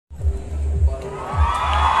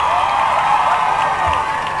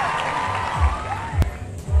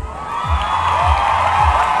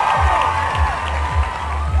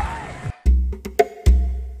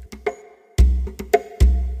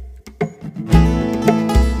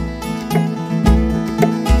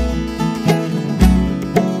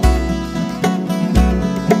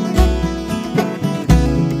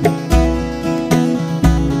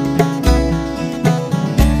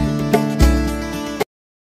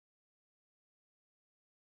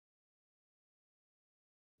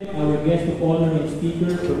Our guest of honor and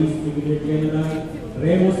speaker, Police Brigadier General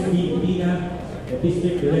Remus B. Pina, the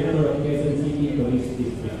District Director of Quezon City Police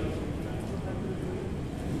District.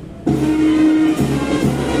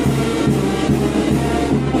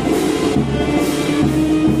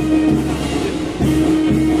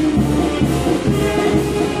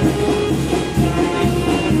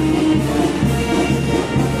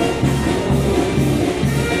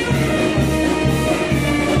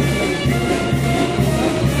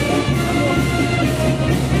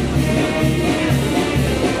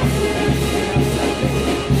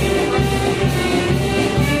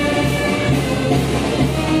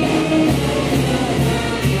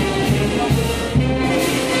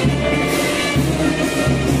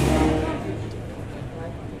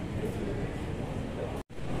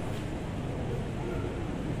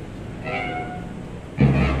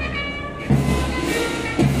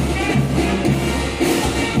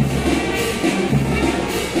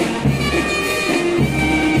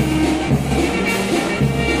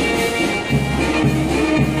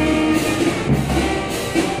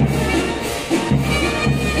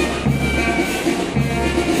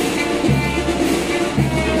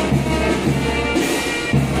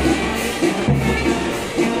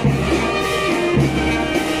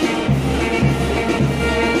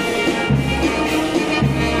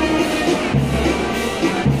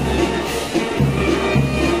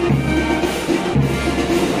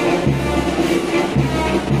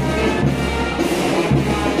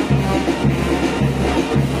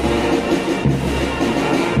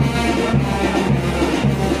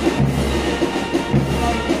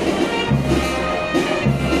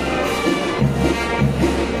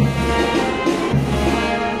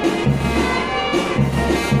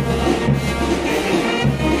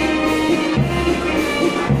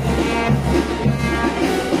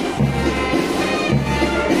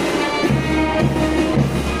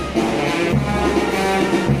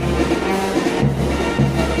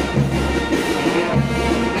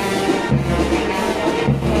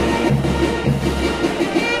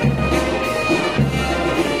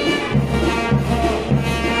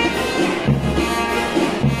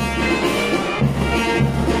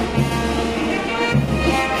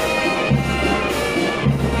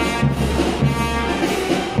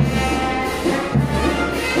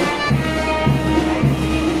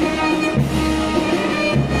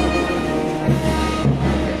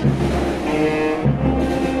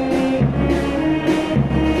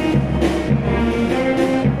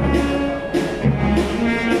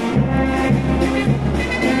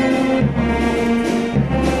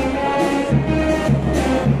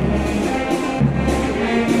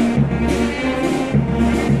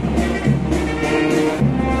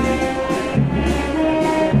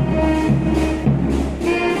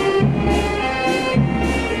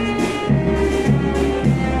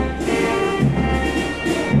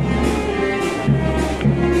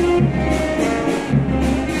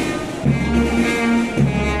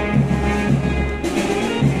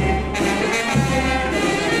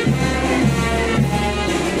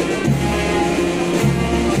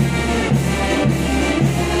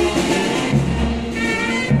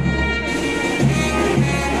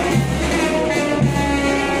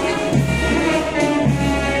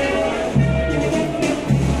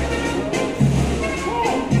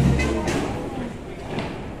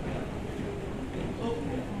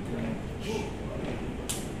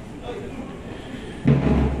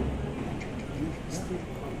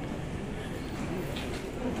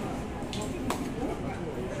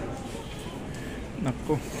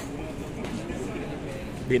 Nako,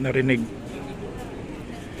 di narinig.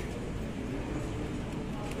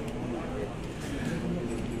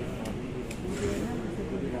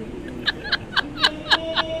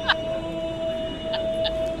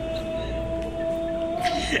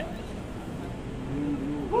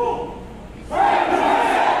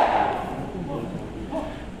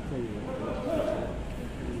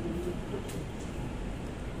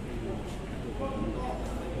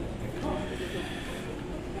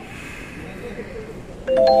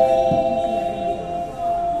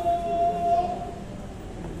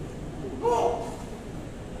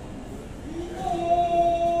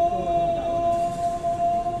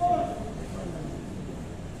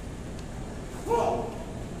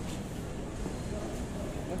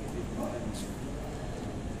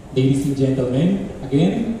 Ladies and gentlemen,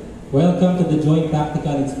 again, welcome to the joint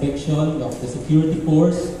tactical inspection of the security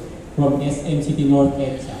force from SMCT North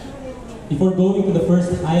Edsa. Before going to the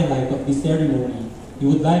first highlight of this ceremony, we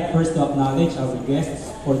would like first to acknowledge our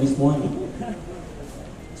guests for this morning.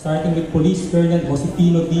 Starting with Police Colonel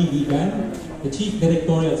Josefino D. Vigan, the Chief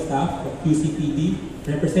Directorial Staff of QCPD,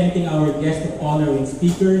 representing our guest of honor and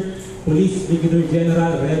speaker, Police Brigadier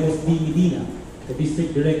General Remus D. Medina, the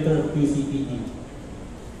District Director of QCPD.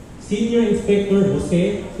 Senior Inspector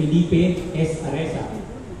Jose Felipe S. Aresa,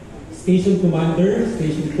 Station Commander,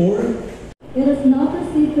 Station 4. Let us now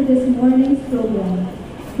proceed to this morning's program.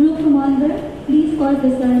 Group Commander, please start the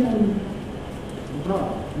ceremony.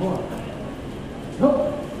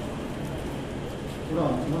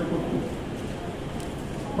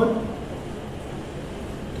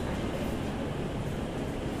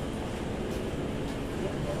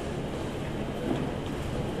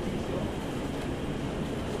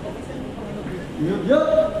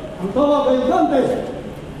 Ang tawag ay Dante!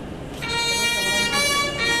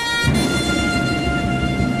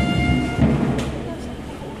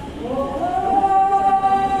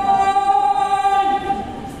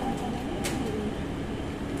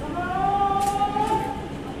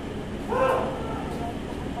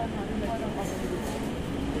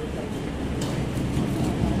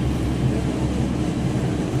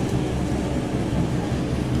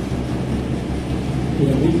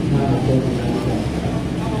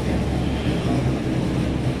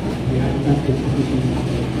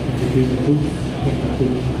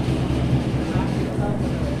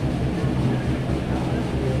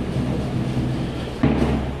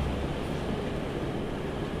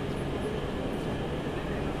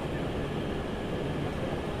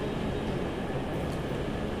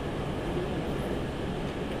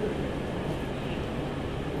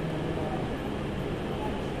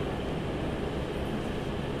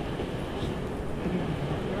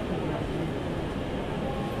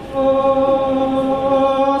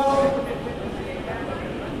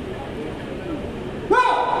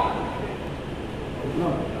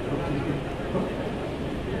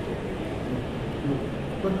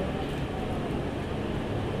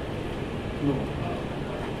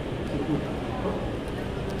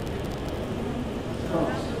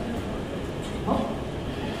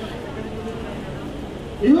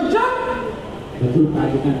 The group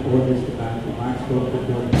adjutant orders the band to march from the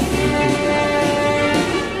door.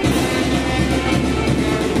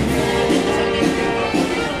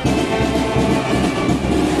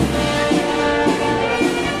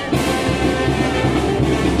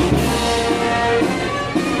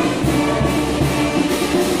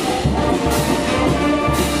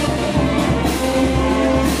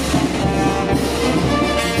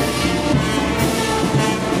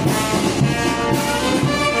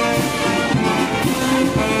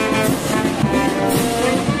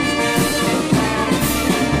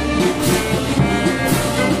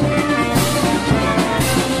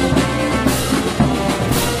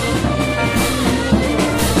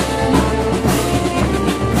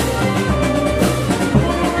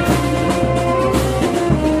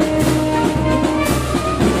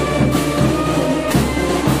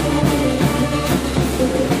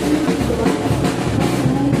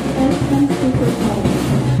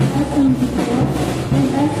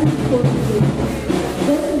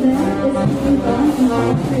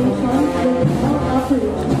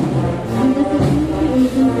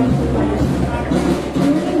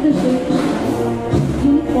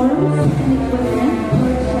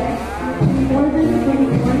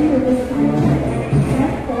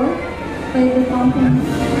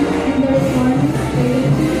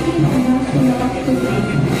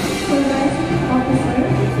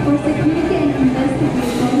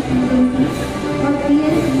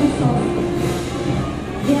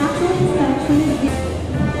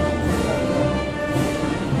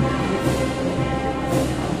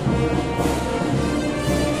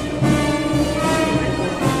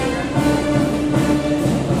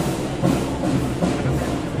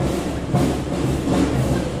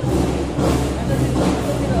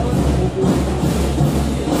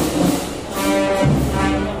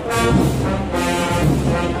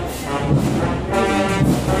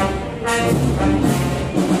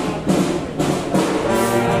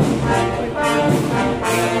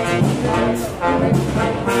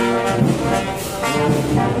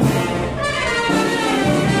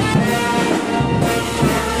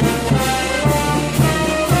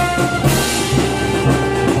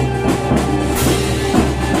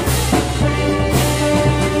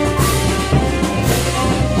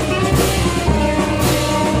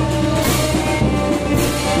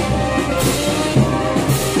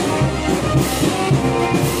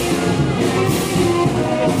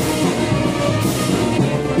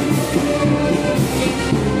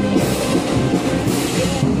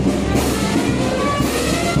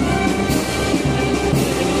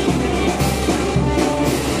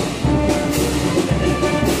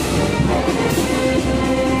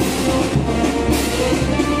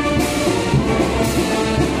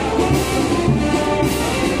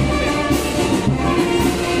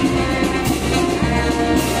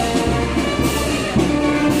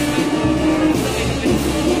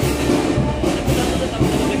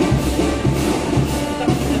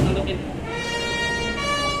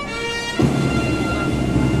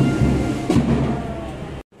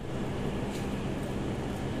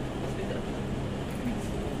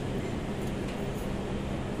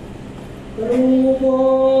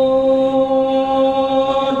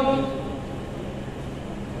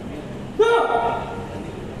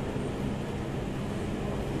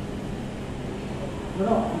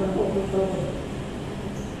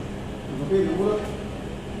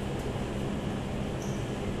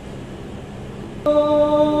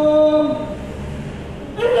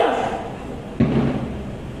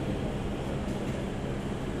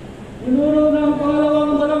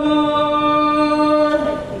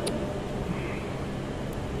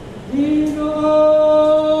 Ginoong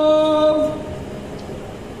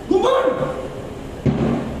Gumar!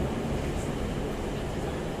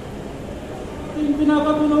 Ating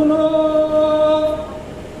pinapatununo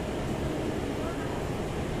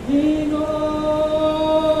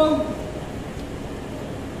Ginoong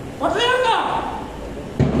Patriarca!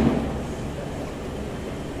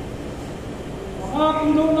 Mga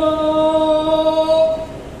pinuno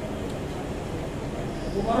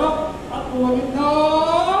bumarap at buwagin na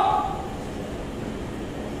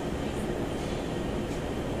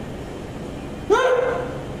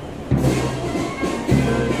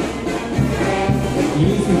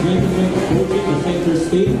Ladies and gentlemen, approaching the center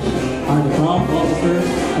stage are the proud officers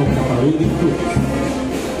of the parading troops.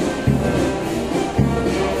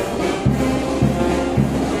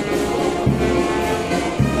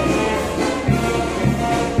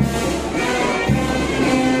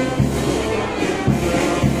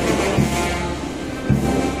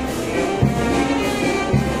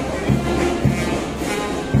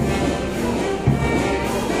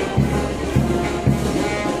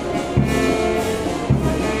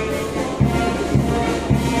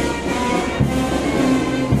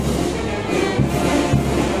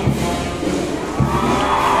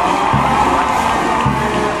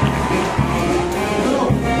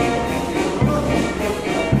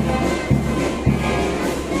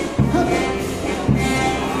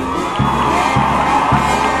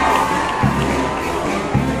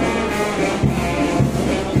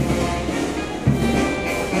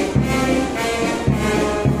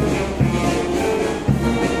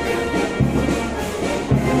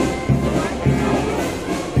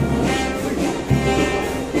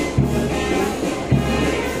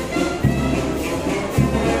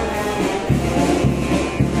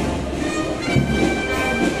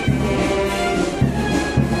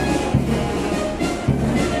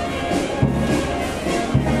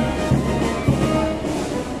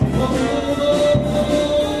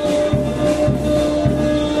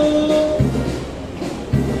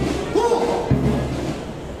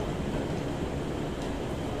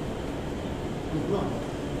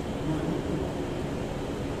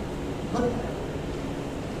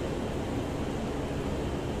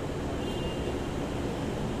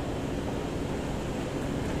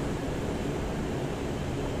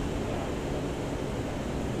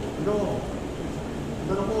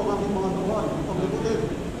 Dala po ang aking mga tawad, ipaglikutin.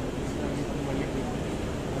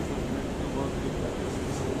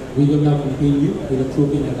 We will now continue with the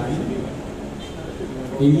troop in the line.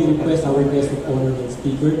 May we request our guest of honor and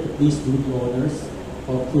speaker to please do the honors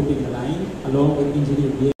of troop in the line along with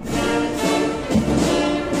Engineer B.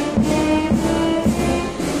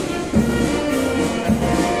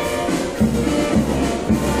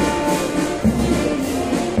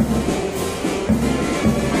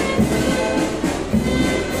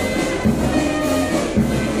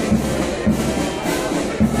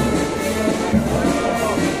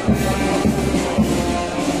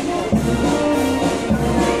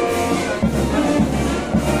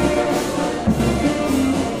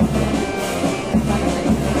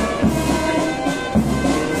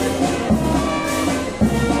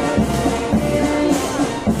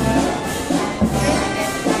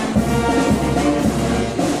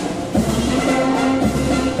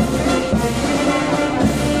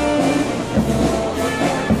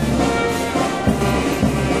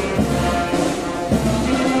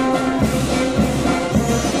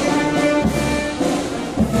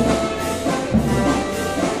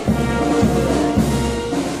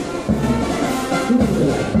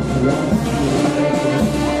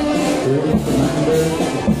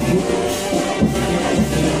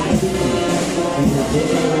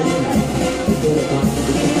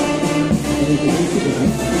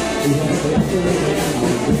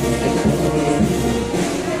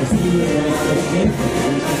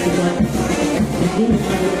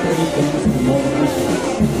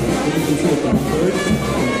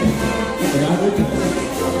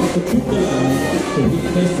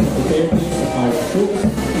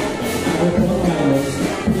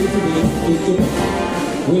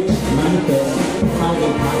 Which manifests how they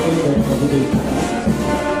tackle their everyday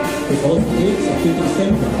tasks. It also gives a fitting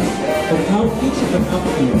sample of how each of the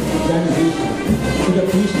active organization should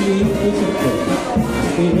appreciate each of them as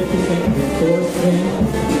they represent their core strength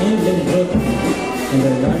and vulnerability and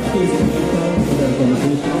their largely instrumental to their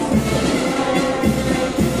organization's success.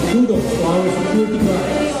 Kudos to our security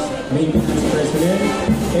guards, maintenance personnel,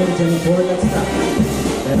 and janitorial staff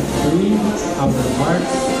that bring our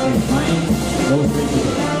hearts and minds closer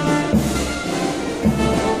together.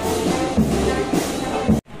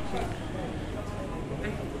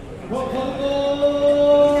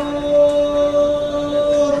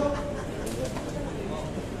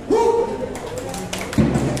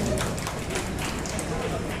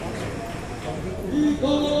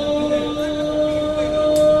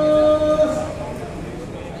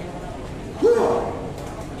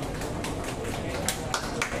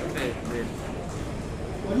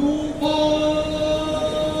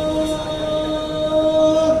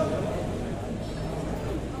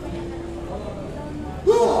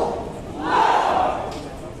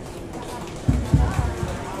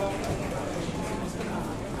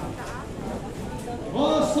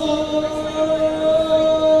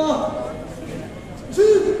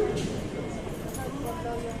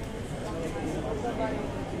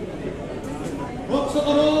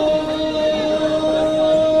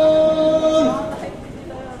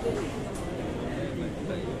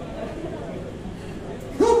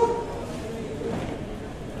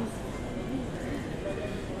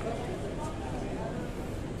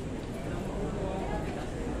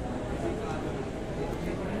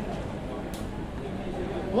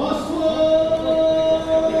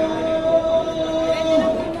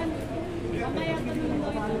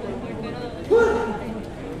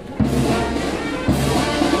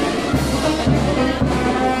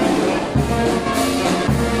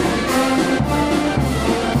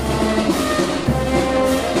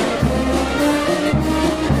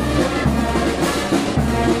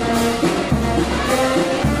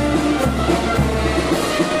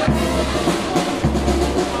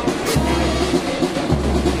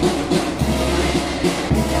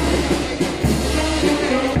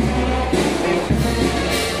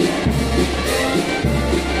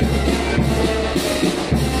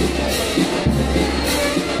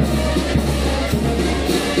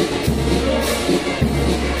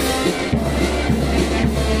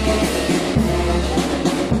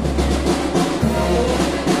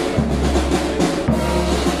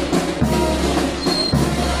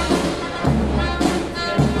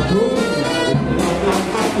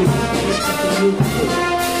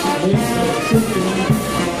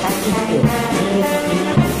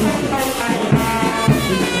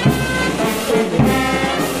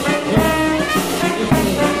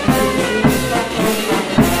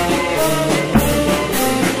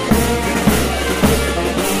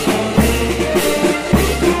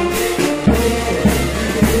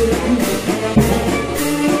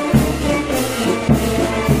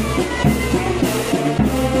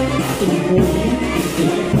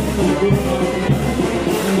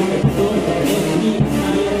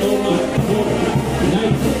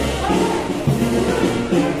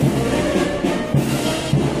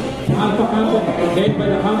 led by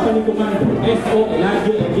the company commander, S.O.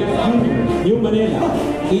 Eladio Elias Jr., New Manila,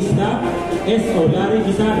 Ista, S.O. Larry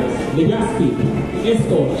Gizares, Legazpi,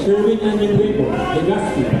 S.O. Sherwin Anyanguevo,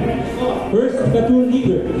 Legazpi, First Platoon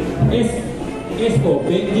Leader, S.O.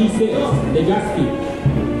 Benji Seas, Legazpi,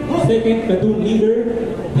 Second Platoon Leader,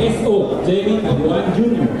 S.O. Jerry Aguan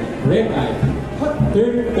Jr., Red Eye,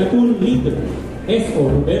 Third Platoon Leader, S.O.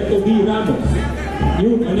 Roberto B. Ramos,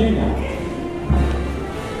 New Manila,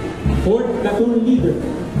 Fourth Platoon Leader,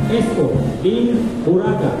 S.O. Lin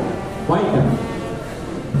Buraga, White.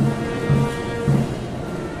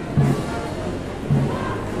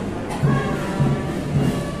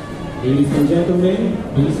 Ladies and gentlemen,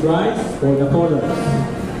 please rise for the colors.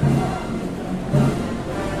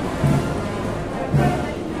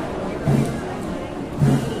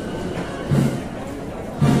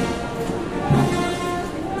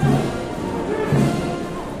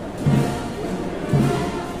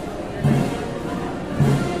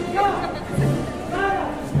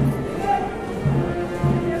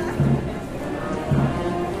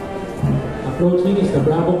 Approaching is the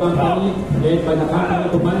Bravo Company, led by the company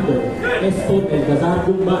commander, S.O. El Gazar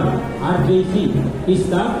Gumban, RJC,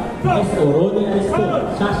 Ista, S.O. Ronnie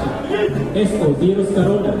Ariston, Sasha, S.O. Zeros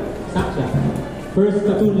Carona, Sasha, First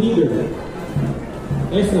Platoon Leader,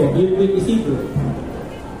 S.O. Irving Isidro,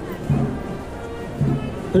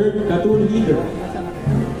 Third Platoon Leader,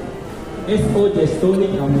 S.O. Gestoni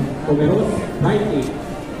Comeros, Right 8,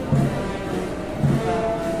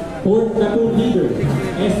 Fourth Platoon Leader,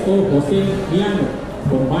 S.O. Jose Miano,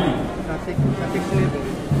 Combined.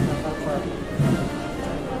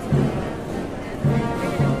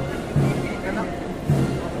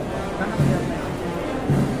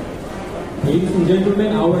 Ladies and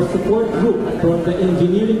gentlemen, our support group from the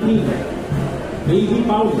engineering team, Baby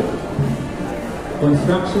Powder,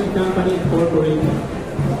 Construction Company Incorporated.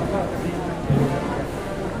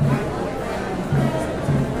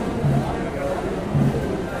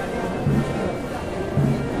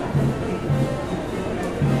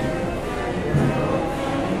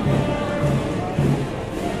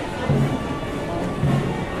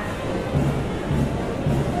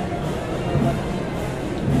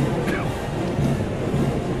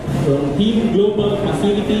 From Team Global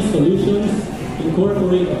Facility Solutions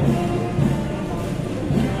Incorporated.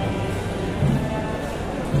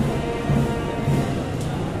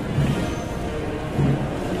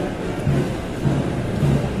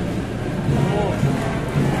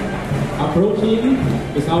 Approaching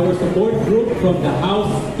is our support group from the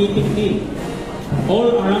housekeeping team,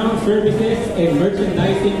 All Around Services and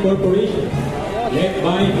Merchandising Corporation, led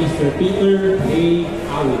by Mr. Peter A.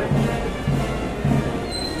 Awi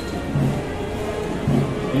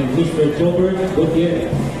and Mr. Jobert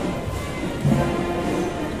Gutierrez.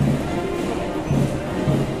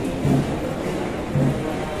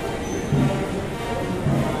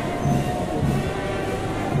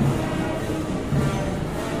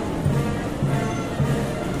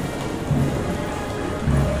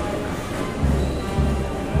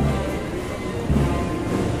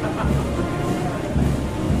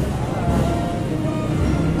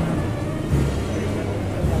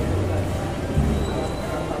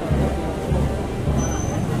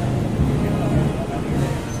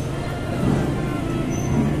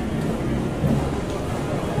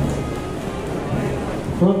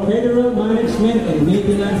 From Federal Management and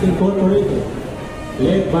Maintenance Incorporated,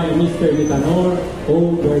 led by Mr. Nicanor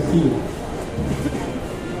O. Garcia.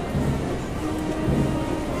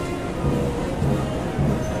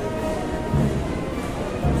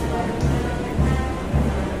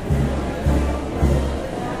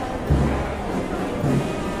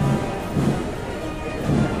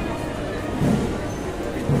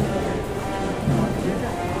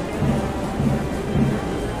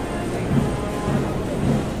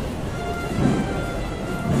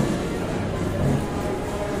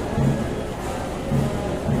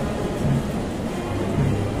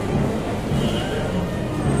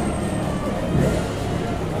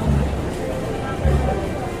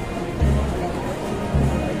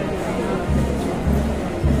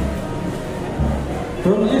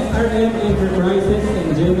 From SRM Enterprises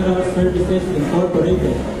and General Services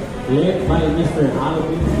Incorporated, led by Mr.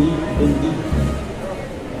 Alvin D. Bendy.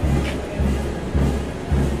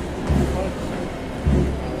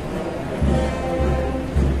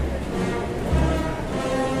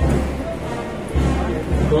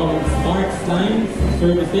 From Sparks Lines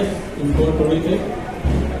Services Incorporated,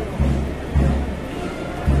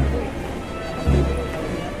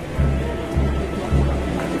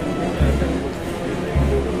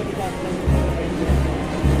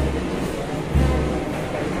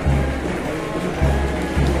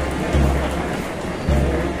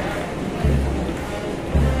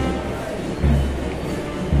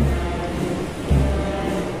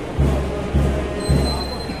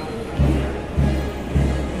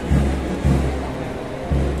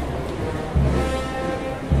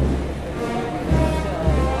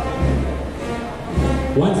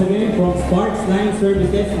 once again from Sparks Line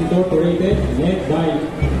Services Incorporated, led by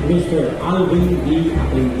Mr. Alvin D.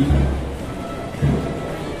 Bendy.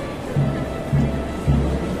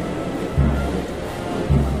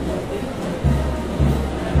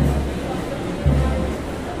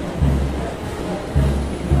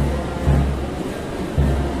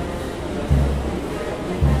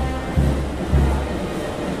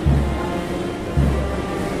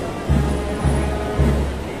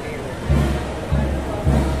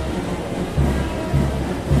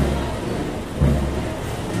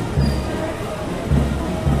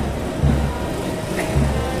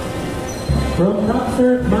 From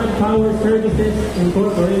Capser Manpower Services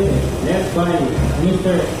Incorporated, led by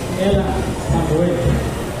Mr. Ella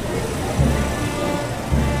Samuel.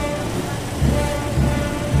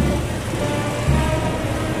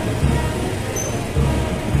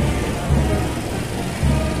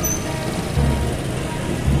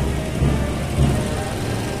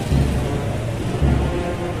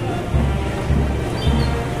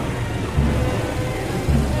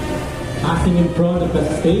 Passing in front of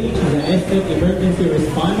the stage is an ESTEC emergency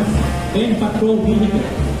response and patrol vehicle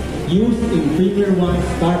used in Premier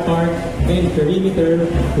 1 car park and perimeter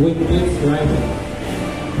with its rider.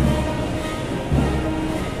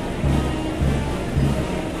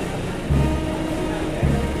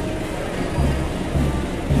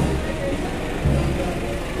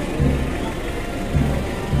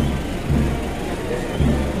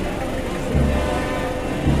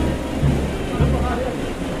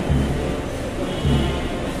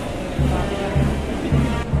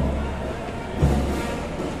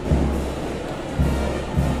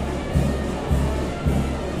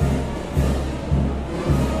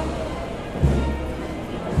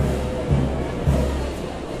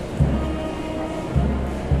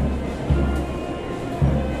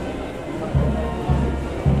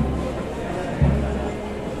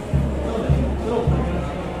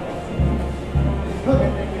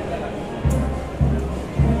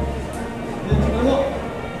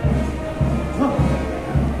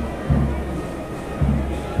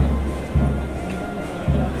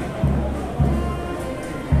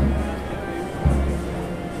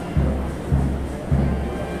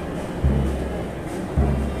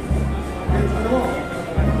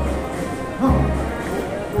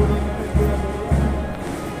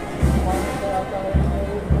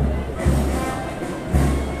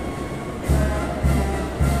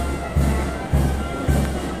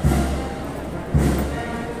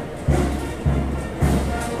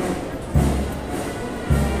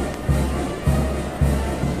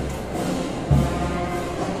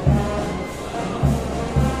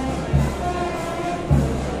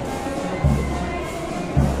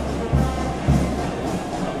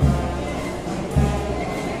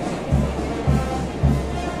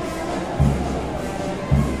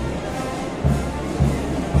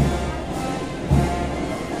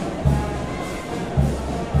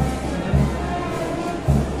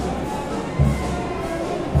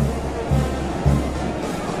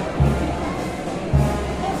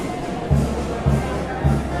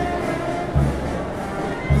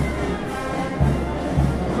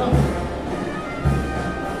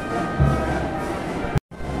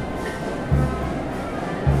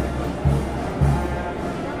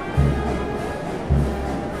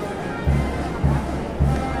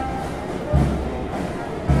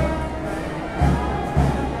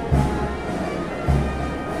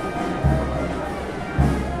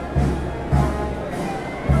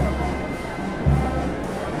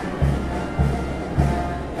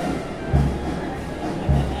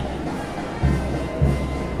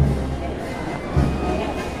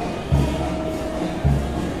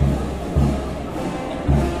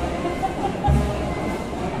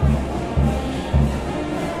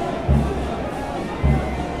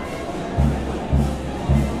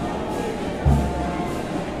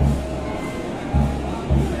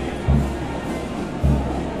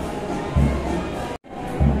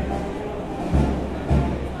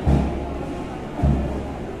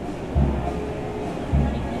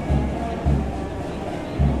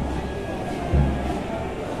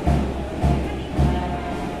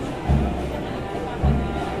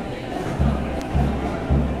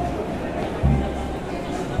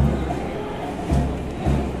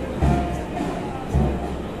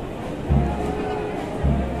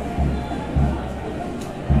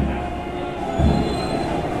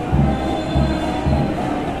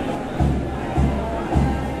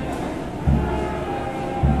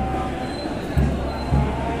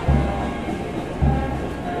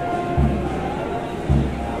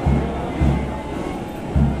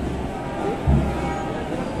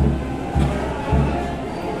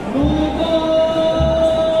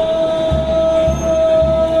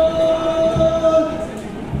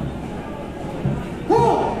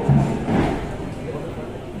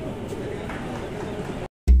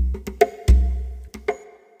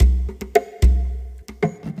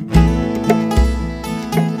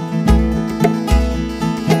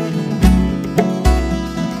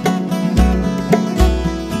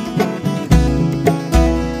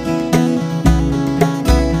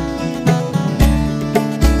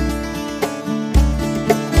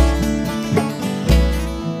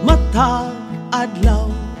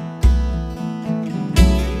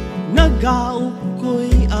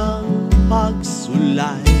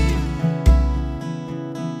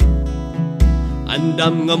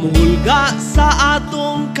 Andam nga muhulga sa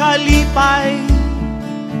atong kalipay,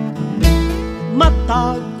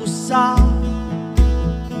 matag usa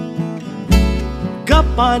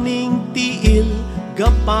gapaning tiil,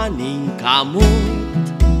 gapaning kamot.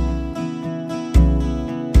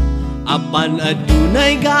 Apan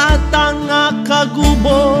adunay gatang nga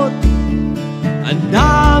kagubot, ang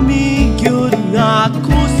dami gyud nga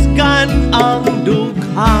kusgan ang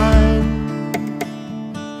dughan.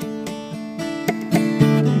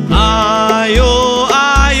 Ayo,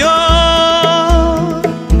 ayo,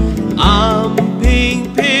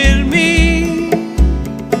 amping pirmi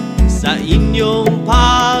sa inyong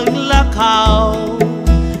paglakaw,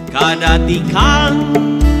 kadati kang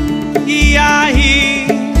iyahi.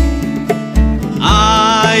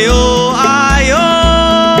 Ayo, ayo,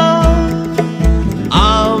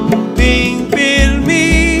 amping pirmi,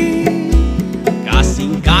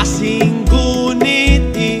 kasing-kasing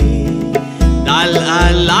guniti,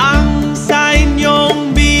 dalalang sa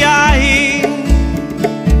inyong biyahe.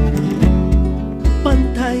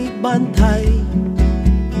 Bantay-bantay,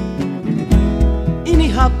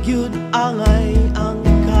 inihap yun angay ang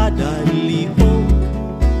kada liog,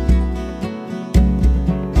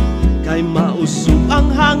 kay mausog ang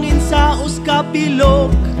hangin sa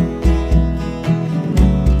uskabilog.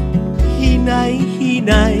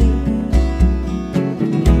 Hinay-hinay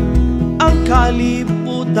ang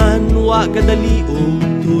kalibutan, wa kadali og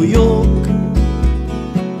tuyok.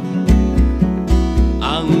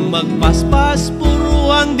 Ang magpaspas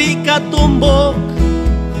puro ang di katumbok,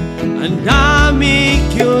 ang dami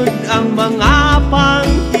gyud ang mga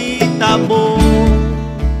panghitabo.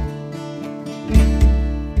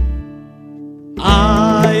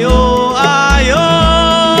 Ayo, ayo,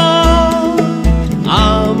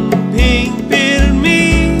 amping pirmi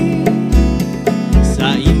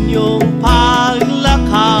sa inyong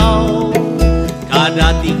paglakaw,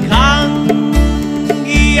 kadati kang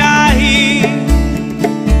iyahi.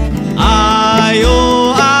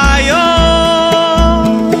 Ayo, ayo,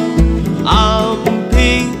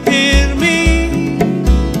 amping pirmi,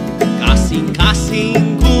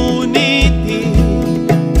 kasing-kasing guniti,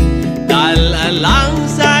 dalalang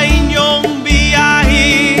sa inyong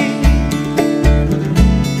biyahe.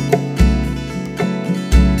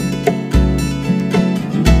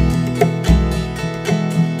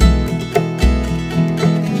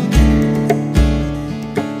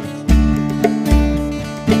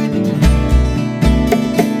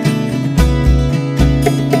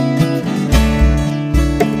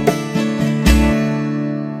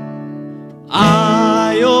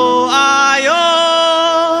 Ayo, ayo,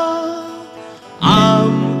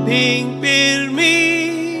 amping pirmi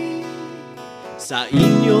sa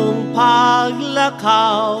inyong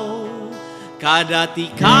paglakaw,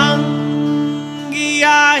 kadati kang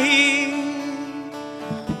giyahi.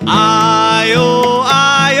 Ayo,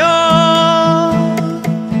 ayo,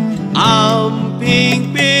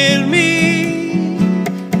 amping pirmi,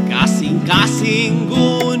 kasing-kasing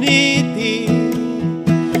guniti,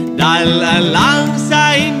 dalalang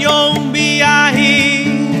sa inyong biyahe.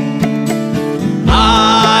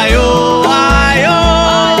 Ayo, ayo,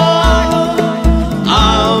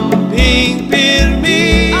 amping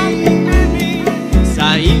pirmi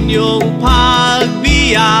sa inyong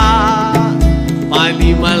pagbiya,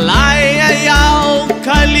 panimalay